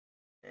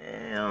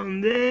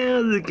down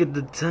there. Look at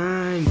the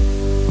time.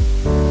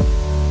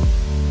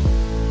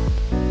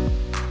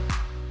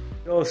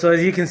 Yo, so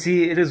as you can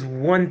see, it is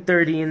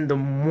 1:30 in the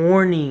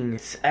morning.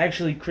 It's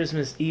actually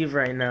Christmas Eve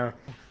right now.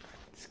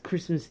 It's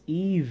Christmas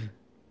Eve.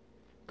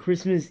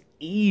 Christmas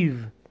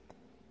Eve.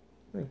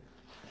 Like,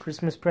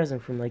 Christmas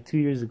present from like 2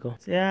 years ago.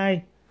 Say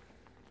hi.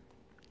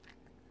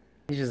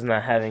 He's just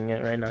not having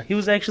it right now. He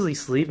was actually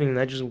sleeping and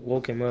I just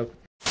woke him up.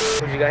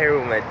 We got here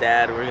with my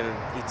dad. We're gonna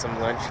eat some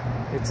lunch.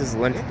 It's his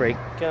lunch break.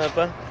 ¿Qué onda,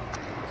 pa?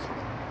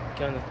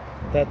 ¿Qué onda?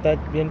 ¿Está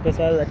bien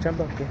pesada la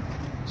chamba? ¿Qué?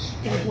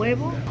 El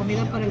huevo,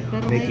 comida para el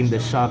perro. Making the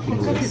shopping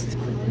list.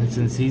 And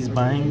since he's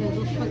buying...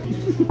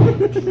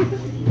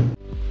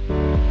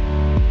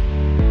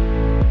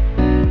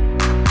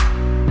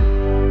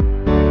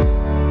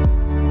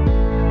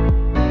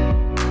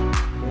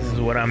 This is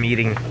what I'm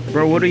eating.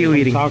 Bro, what are you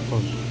eating?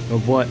 Tacos.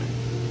 Of what?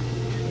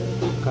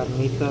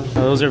 Carnita.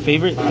 Oh, those are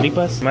favorite?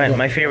 Tripas?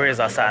 My favorite is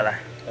asada.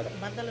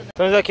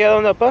 ¿Estamos aquí a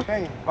dónde, pa?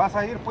 Hey, ¿vas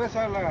a ir pues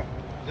a la...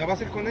 ¿Ya vas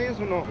a ir con ellos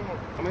o no?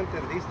 ¿No me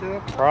entendiste,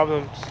 no?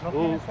 Problems.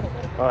 Ooh.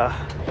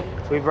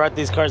 We brought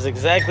these cars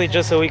exactly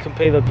just so we can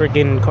pay the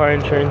freaking car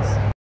insurance.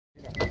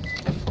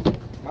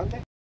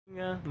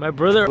 Yeah, my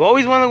brother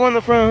always want to go in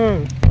the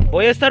front, huh?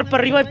 Voy a estar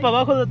para arriba y para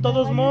abajo de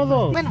todos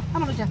modos. Bueno,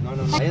 vámonos ya. No.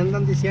 Ahí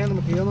andan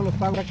diciéndome que yo no los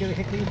pago, que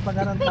dejé que ellos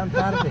pagaran tan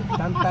tarde,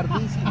 tan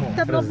tardísimo.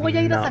 No voy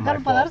a ir a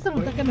sacar para dárselo,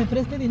 usted que me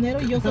preste dinero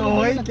y yo se lo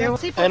voy a sacar.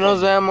 Sí, Ahí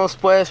nos vemos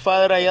pues,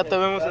 padre, ya te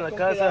vemos en la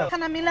casa.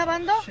 ¿Están a mí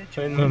lavando?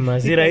 No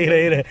más, mira.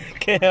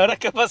 ¿Qué? ¿Ahora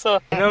qué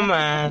pasó? No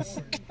más.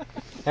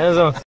 Ahí nos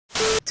vemos.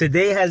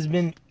 Today has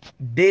been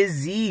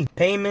busy.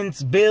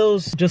 Payments,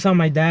 bills. Just saw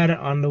my dad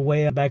on the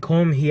way back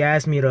home. He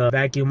asked me to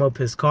vacuum up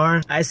his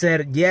car. I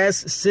said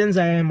yes, since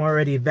I am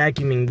already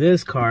vacuuming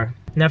this car.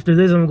 And after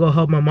this, I'm gonna go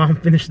help my mom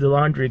finish the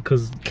laundry,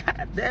 cause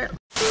goddamn.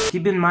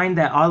 Keep in mind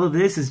that all of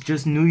this is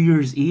just New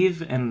Year's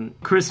Eve and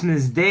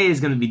Christmas Day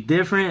is gonna be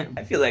different.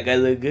 I feel like I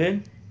look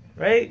good,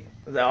 right?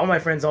 All my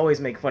friends always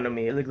make fun of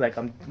me. It looks like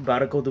I'm about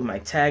to go do my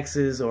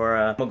taxes or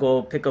I'm gonna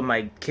go pick up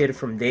my kid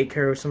from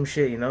daycare or some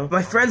shit, you know?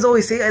 My friends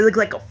always say I look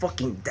like a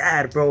fucking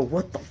dad, bro.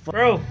 What the fuck?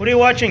 Bro, what are you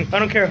watching? I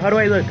don't care. How do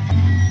I look?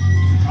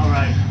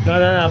 Alright.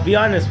 No. Be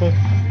honest, fool.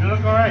 You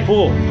look alright.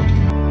 Fool.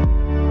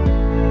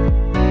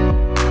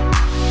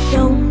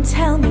 Don't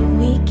tell me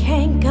we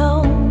can't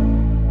go.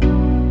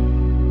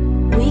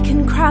 We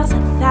can cross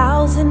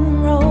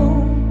 1,000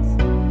 roads.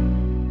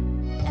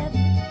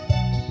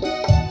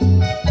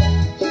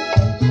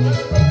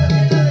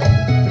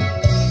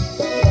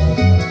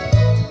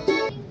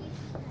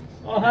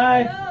 Oh,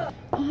 hi.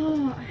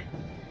 Oh,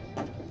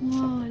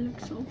 wow, I look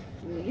so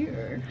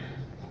weird.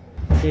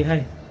 Say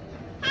hi.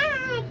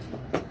 Hi.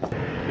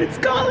 It's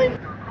calling.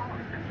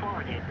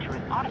 Forwarded to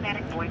an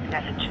automatic voice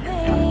message.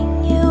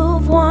 Thing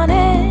you've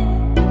wanted,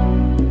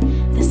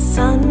 the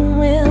sun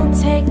will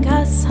take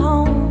us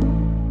home.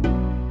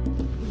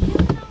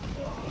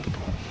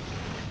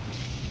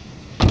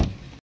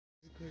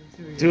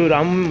 Dude,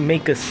 I'm gonna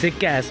make a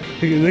sick ass.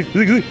 Look,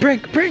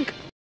 prank.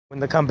 When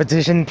the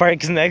competition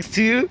parks next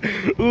to you.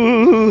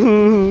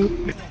 Ooh.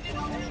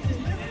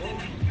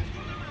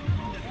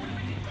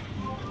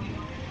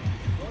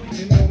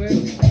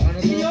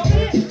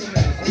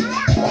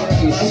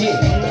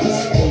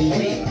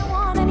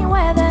 Want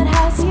anywhere that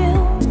has you.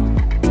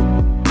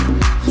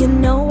 You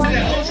know what?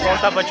 ¿Cómo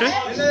está, Pachuy?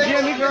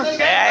 Bien, mi girl.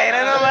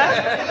 Mira nomás.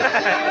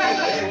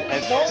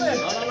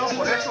 No,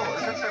 por eso.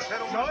 Es el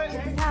tercero.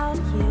 Without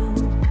you,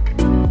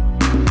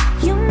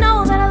 you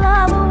know that I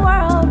love the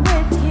world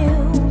with you.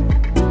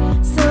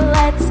 So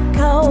let's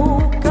go.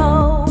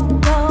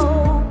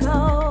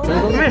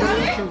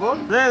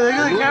 Look at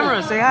the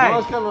camera. Say hi. No,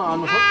 es que a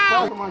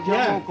nosotros más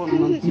ya con...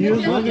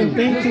 You fucking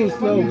think too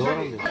slow.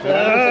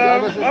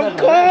 I'm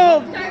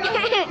cold.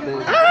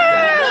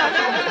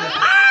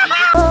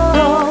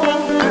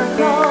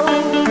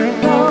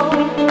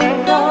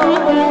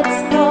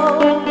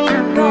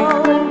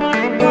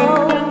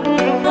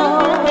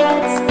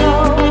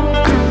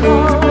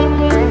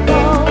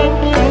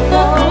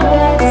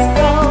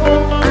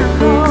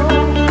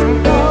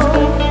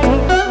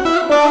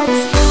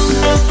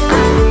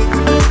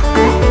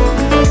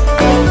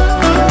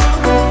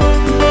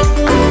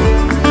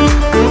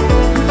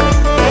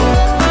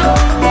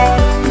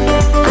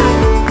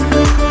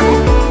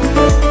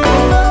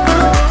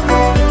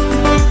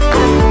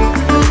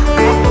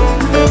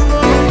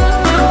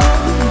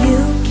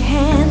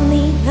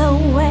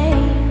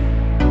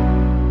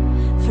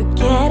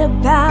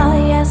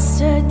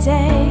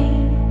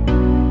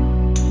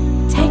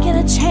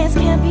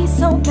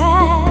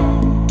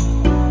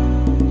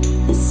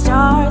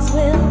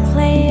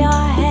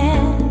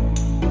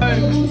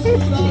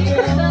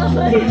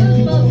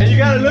 And you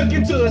gotta look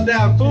into the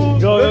dab, fool.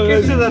 Look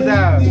into the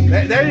dab.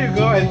 There you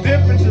go, and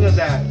dip into the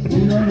dab.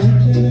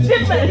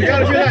 You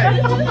gotta be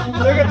like,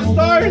 look at the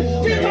stars.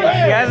 He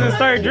hasn't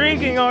started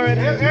drinking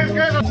already.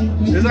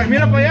 It's like,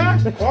 mira para allá.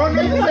 Oh,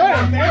 no,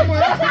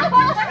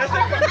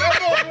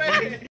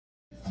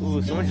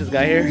 Ooh, someone just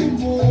got here.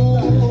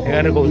 I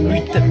gotta go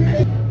greet them.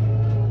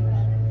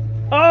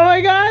 Oh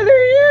my god,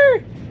 they're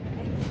here!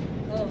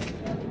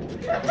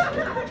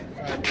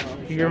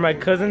 You're my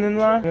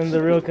cousin-in-law. I'm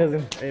the real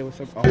cousin. Hey,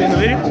 what's up? In the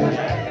video?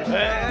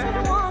 I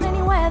don't want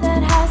anywhere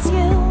that has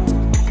you.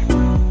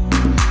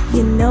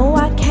 You know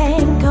I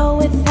can't go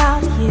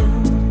without you.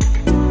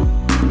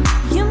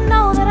 You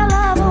know that I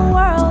love the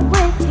world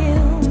with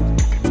you.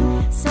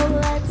 So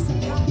let's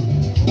go.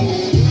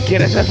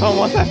 ¿Quieres ser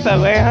famosa esta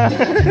wea?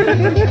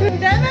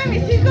 Dame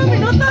mis 5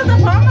 minutos de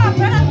fama,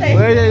 espérate.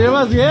 Güey, ya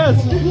llevas 10.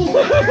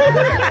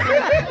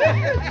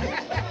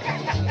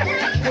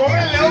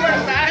 ¡Cóbrele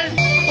overtime!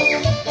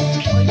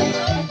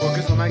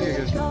 Porque son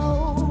mágicas.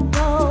 Go,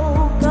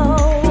 go, go.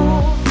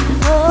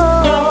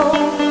 Oh, go,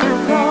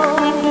 go,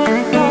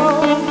 go.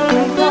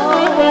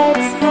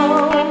 Let's go,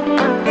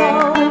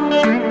 go,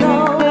 go,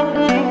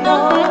 go. Let's go, go, go, go.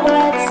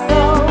 Let's go,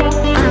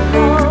 go,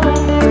 go.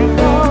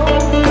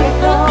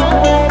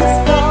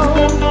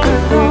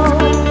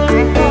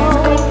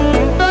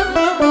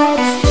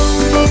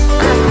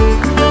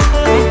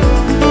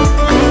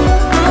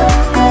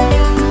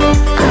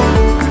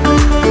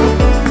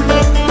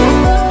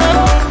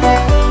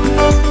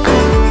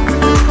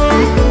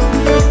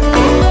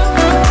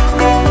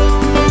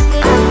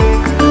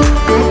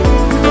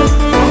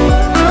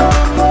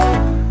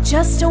 Let's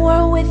just a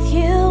world with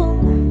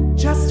you.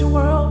 Just a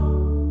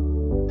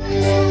world.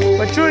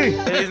 Pachuy.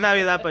 Feliz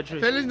Navidad, Pachuy.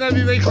 Feliz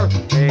Navidad, hijo.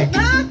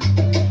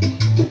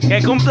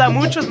 Que cumpla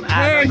muchos.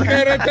 ¡Ay,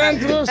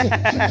 caretantos!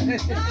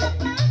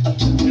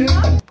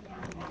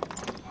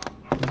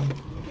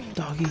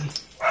 Doggy.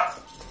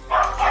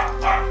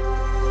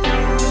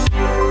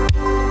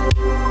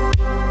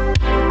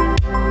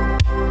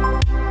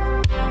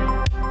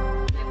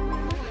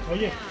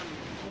 Oye,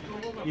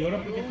 ¿y ahora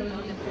por qué estás?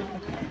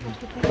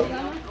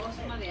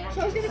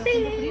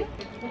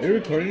 Are you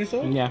recording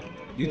yourself? Yeah.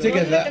 You take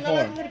it that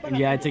far.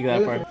 Yeah, I take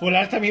that part. Well,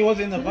 last time he was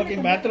in the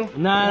fucking bathroom.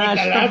 Nah,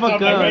 shut the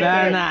fuck up.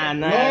 Nah.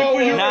 That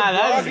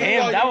was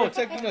him.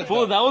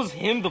 That was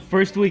him the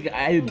first week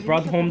I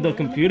brought home the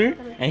computer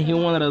and he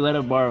wanted to let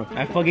it borrow.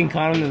 I fucking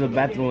caught him in the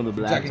bathroom with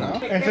the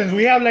laptop. And since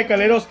we have like a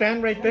little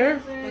stand right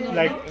there,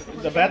 like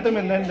the bathroom,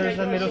 and then there's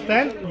a little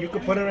stand, you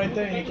could put it right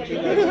there and you could be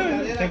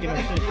like taking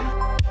a shit.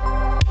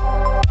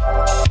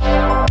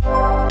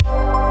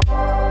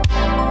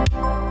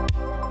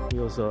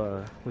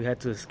 We had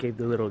to escape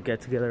the little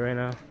get together right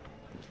now.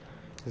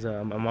 Cause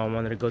my mom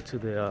wanted to go to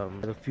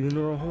the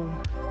funeral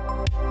home.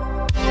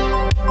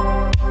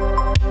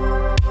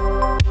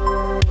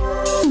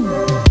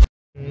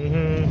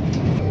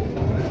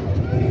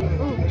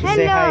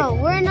 Hello,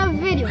 we're in a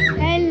video.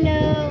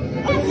 Hello.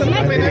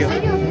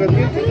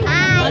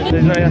 Hi.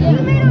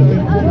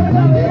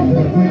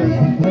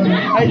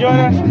 Hi,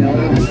 Joanna.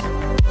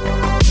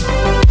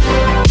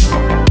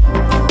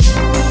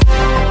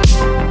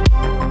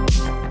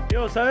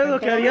 ¿Sabes lo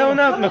que haría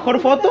una mejor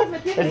foto?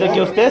 Es de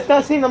que usted está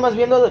así, nomás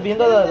viendo la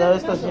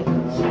esta así.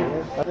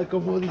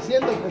 Como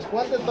diciendo, pues,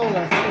 ¿cuál de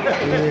todas?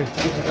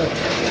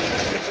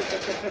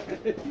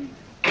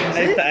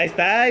 Ahí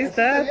está.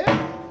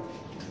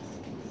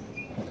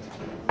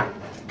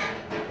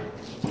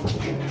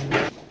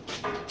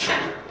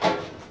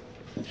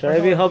 Should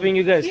I be helping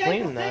you guys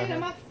clean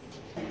now?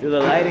 Dude, the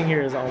lighting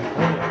here is on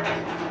point.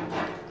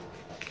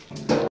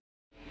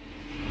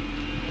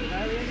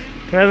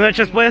 Buenas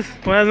noches, pues.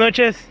 Buenas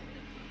noches.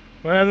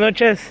 Buenas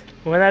noches.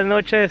 Buenas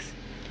noches.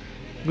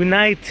 Good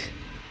night.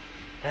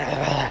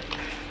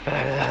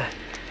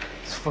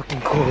 It's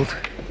fucking cold.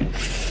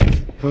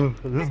 Oh,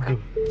 let's go.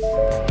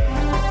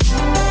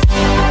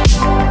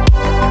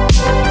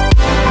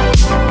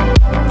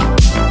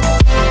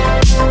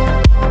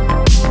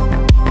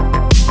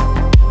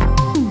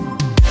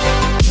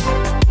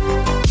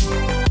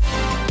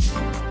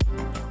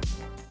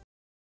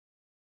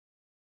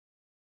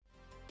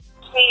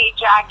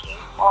 Jackie.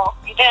 Well,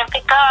 you didn't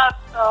pick up,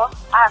 so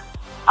I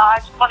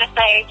just want to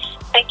say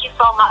thank you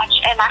so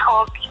much, and I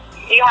hope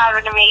you have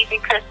an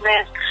amazing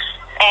Christmas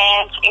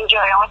and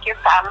enjoy it with your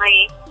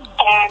family.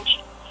 And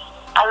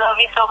I love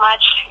you so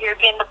much. You've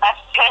been the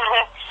best.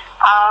 And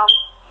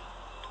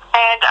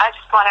I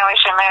just want to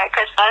wish you a Merry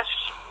Christmas.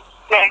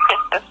 Merry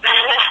Christmas.